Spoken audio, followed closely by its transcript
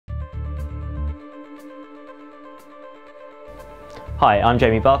Hi, I'm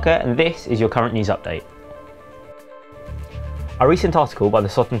Jamie Barker and this is your current news update. A recent article by the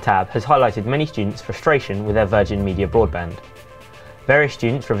SUSUtv has highlighted many students' frustration with their Virgin Media broadband. Various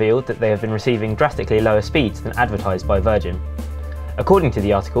students revealed that they have been receiving drastically lower speeds than advertised by Virgin. According to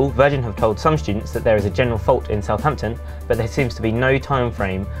the article, Virgin have told some students that there is a general fault in Southampton, but there seems to be no time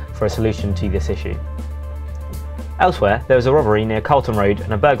frame for a solution to this issue. Elsewhere, there was a robbery near Carlton Road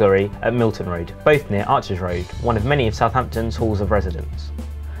and a burglary at Milton Road, both near Archers Road, one of many of Southampton's halls of residence.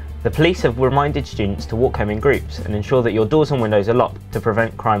 The police have reminded students to walk home in groups and ensure that your doors and windows are locked to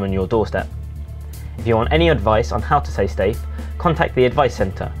prevent crime on your doorstep. If you want any advice on how to stay safe, contact the Advice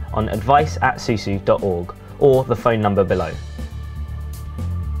Centre on advice@susu.org or the phone number below.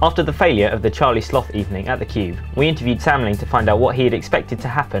 After the failure of the Charlie Sloth evening at the Cube, we interviewed Samling to find out what he had expected to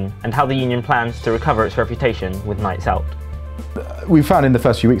happen and how the union plans to recover its reputation with nights out. We found in the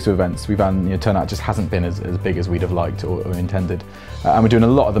first few weeks of events, we found turnout just hasn't been as big as we'd have liked or intended. And we're doing a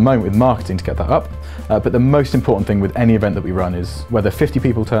lot at the moment with marketing to get that up. But the most important thing with any event that we run is whether 50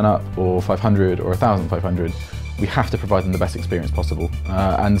 people turn up or 500 or 1,500, we have to provide them the best experience possible.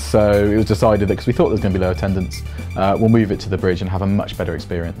 And so it was decided that because we thought there was going to be low attendance, we'll move it to the bridge and have a much better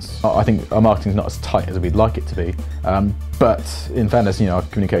experience. I think our marketing is not as tight as we'd like it to be, but in fairness, our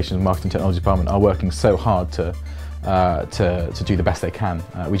communications and marketing technology department are working so hard to do the best they can.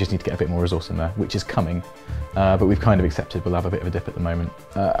 We just need to get a bit more resource in there, which is coming, but we've kind of accepted we'll have a bit of a dip at the moment.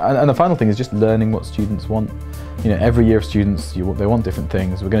 And the final thing is just learning what students want. Every year of students, they want different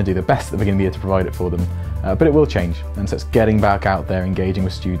things. We're going to do the best that we're going to be able to provide it for them, but it will change. And so it's getting back out there, engaging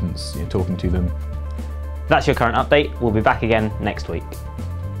with students, talking to them. That's your current update. We'll be back again next week.